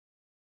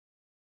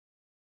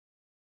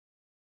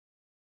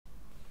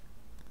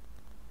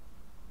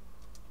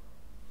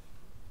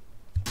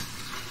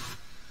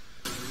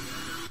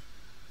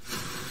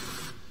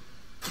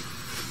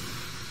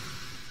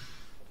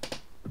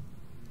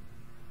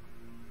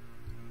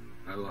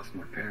I lost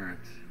my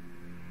parents.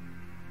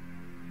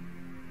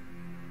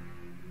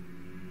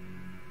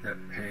 That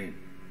pain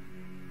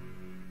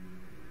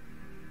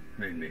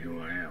made me who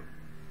I am.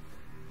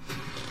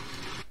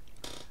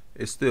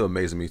 It still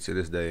amazes me to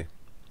this day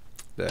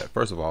that,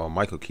 first of all,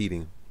 Michael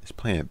Keaton is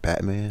playing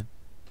Batman.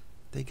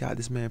 They got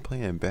this man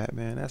playing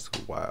Batman. That's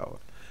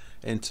wild.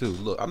 And two,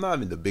 look, I'm not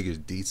even the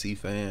biggest DC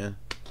fan.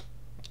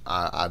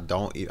 I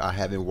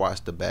haven't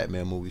watched the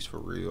Batman movies for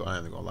real. I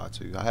ain't gonna lie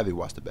to you. I haven't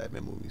watched the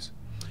Batman movies.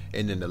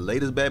 And then the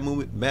latest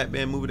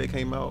Batman movie that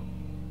came out,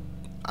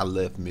 I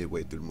left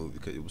midway through the movie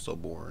because it was so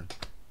boring.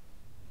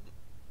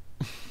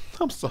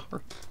 I'm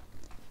sorry.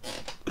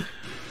 I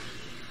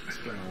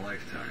spent a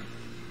lifetime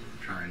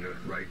trying to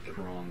right the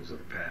wrongs of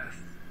the past.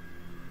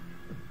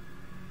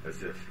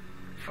 As if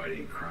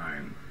fighting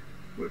crime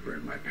would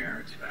bring my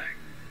parents back.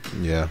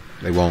 Yeah,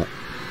 they won't.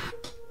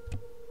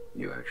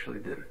 You actually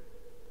did it.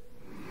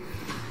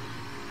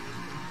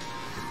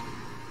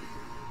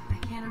 I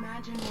can't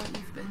imagine what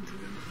you've been through.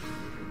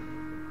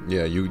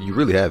 Yeah, you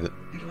really haven't.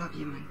 I love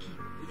you, Mikey.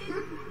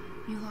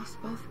 You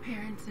lost both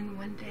parents in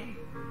one day.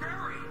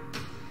 Barry!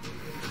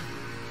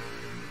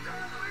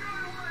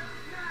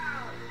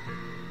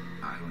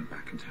 I went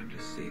back in time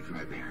to save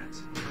my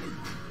parents.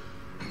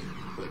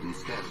 But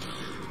instead...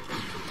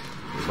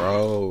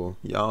 Bro,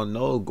 y'all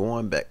know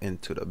going back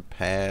into the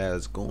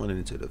past, going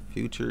into the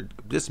future,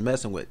 just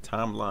messing with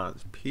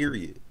timelines,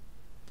 period.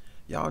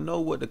 Y'all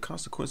know what the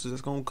consequences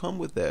that's gonna come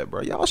with that,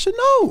 bro. Y'all should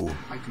know.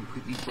 I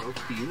completely broke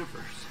the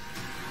universe.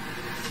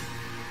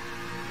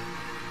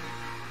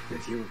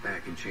 If you went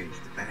back and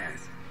changed the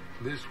past,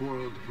 this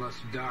world must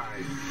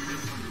die.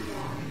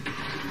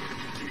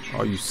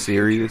 Are you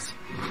serious?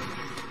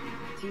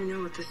 Do you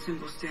know what this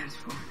symbol stands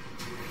for?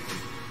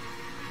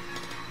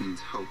 Means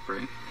hope,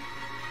 right?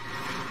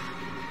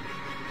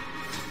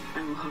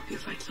 I will help you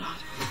fight Zod.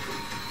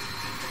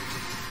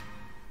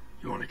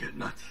 you want to get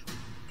nuts?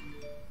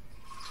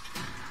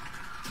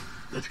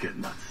 Let's get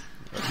nuts.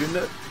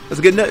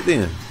 Let's get nut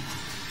then.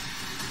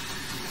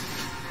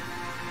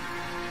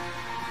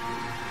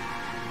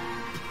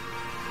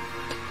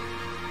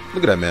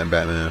 Look at that man,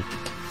 Batman.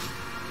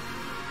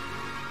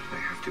 I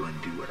have to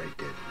undo what I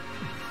did.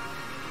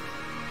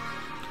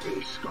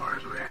 These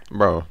scars react.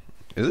 Bro,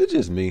 is it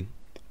just me?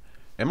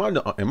 Am I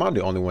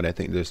the only one that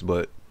think this?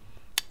 But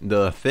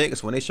the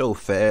effects when they show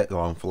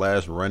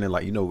Flash running,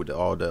 like, you know, with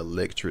all the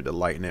electric, the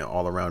lightning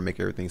all around, make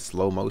everything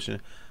slow motion.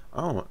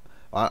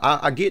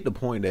 I get the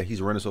point that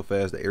he's running so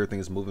fast that everything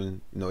is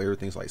moving. You know,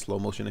 everything's like slow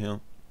motion to him.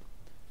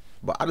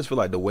 But I just feel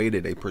like the way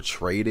that they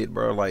portrayed it,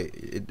 bro, like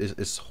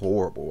it's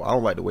horrible. I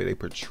don't like the way they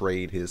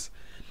portrayed his.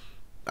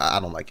 I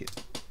don't like it.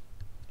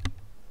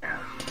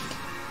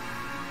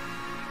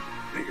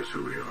 Make us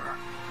who we are.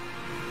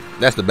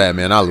 That's the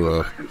Batman I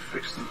love. I can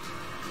fix them.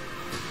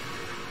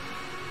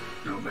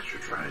 Don't let your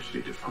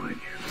tragedy define you.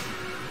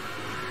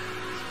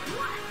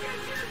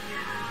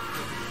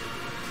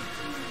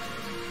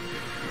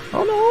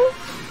 Oh no.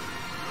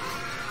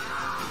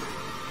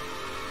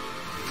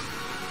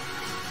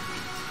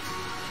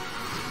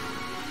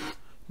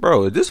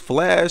 Bro, is this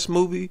Flash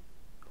movie?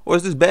 Or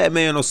is this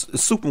Batman or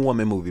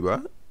Superwoman movie,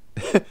 bro?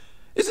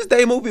 Is this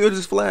their movie or is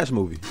this Flash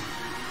movie?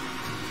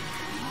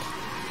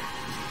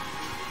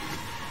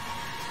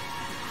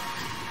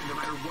 No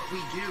matter what we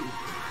do,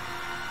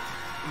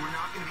 we're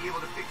not going to be able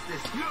to fix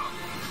this. No!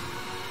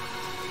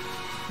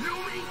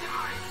 Nobody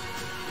dies!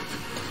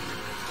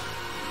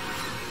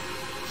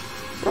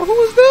 Bro, who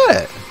is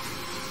that?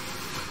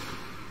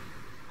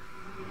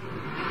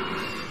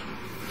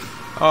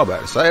 I was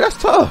about to say, that's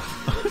tough.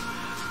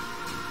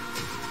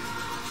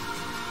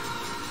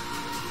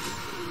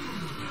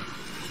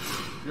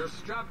 You're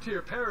strapped to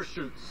your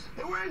parachutes.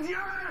 Where's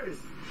yours?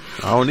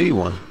 I don't need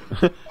one.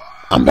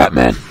 I'm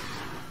Batman.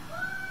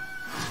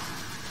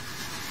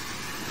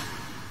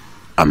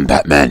 I'm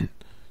Batman.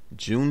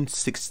 June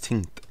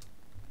 16th.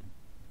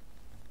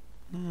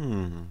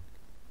 I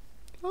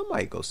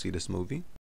might go see this movie.